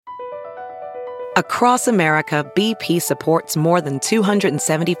Across America, BP supports more than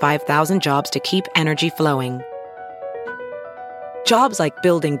 275,000 jobs to keep energy flowing. Jobs like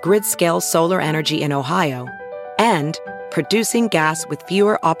building grid-scale solar energy in Ohio and producing gas with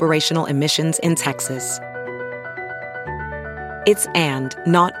fewer operational emissions in Texas. It's and,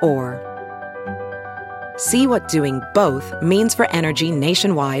 not or. See what doing both means for energy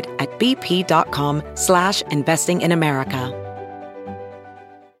nationwide at bp.com/investing in America.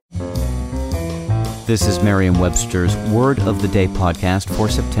 This is Merriam-Webster's Word of the Day podcast for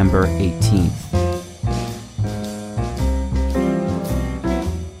September 18th.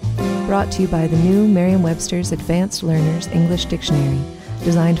 Brought to you by the new Merriam-Webster's Advanced Learners English Dictionary,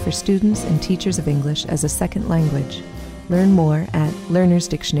 designed for students and teachers of English as a second language. Learn more at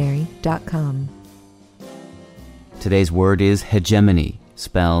learnersdictionary.com. Today's word is hegemony,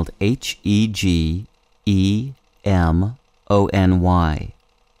 spelled H-E-G-E-M-O-N-Y.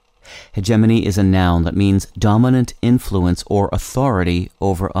 Hegemony is a noun that means dominant influence or authority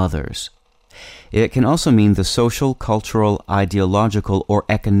over others. It can also mean the social, cultural, ideological, or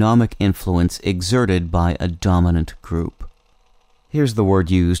economic influence exerted by a dominant group. Here's the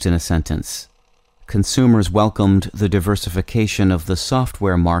word used in a sentence. Consumers welcomed the diversification of the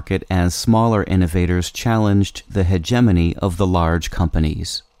software market as smaller innovators challenged the hegemony of the large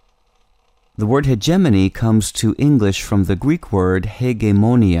companies. The word hegemony comes to English from the Greek word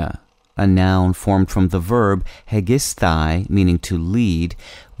hēgemonia, a noun formed from the verb hēgeisthai, meaning to lead,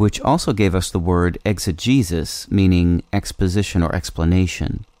 which also gave us the word exegesis, meaning exposition or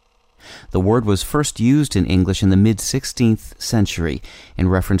explanation. The word was first used in English in the mid-16th century in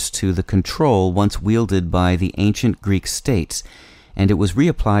reference to the control once wielded by the ancient Greek states, and it was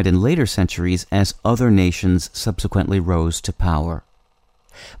reapplied in later centuries as other nations subsequently rose to power.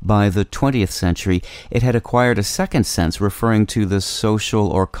 By the 20th century, it had acquired a second sense referring to the social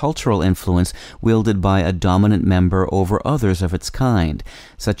or cultural influence wielded by a dominant member over others of its kind,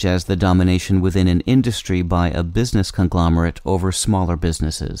 such as the domination within an industry by a business conglomerate over smaller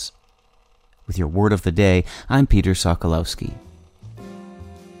businesses. With your Word of the Day, I'm Peter Sokolowski.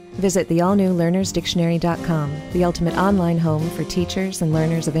 Visit the all-new learnersdictionary.com, the ultimate online home for teachers and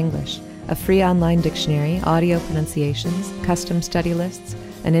learners of English. A free online dictionary, audio pronunciations, custom study lists,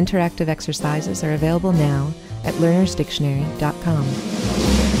 and interactive exercises are available now at learnersdictionary.com.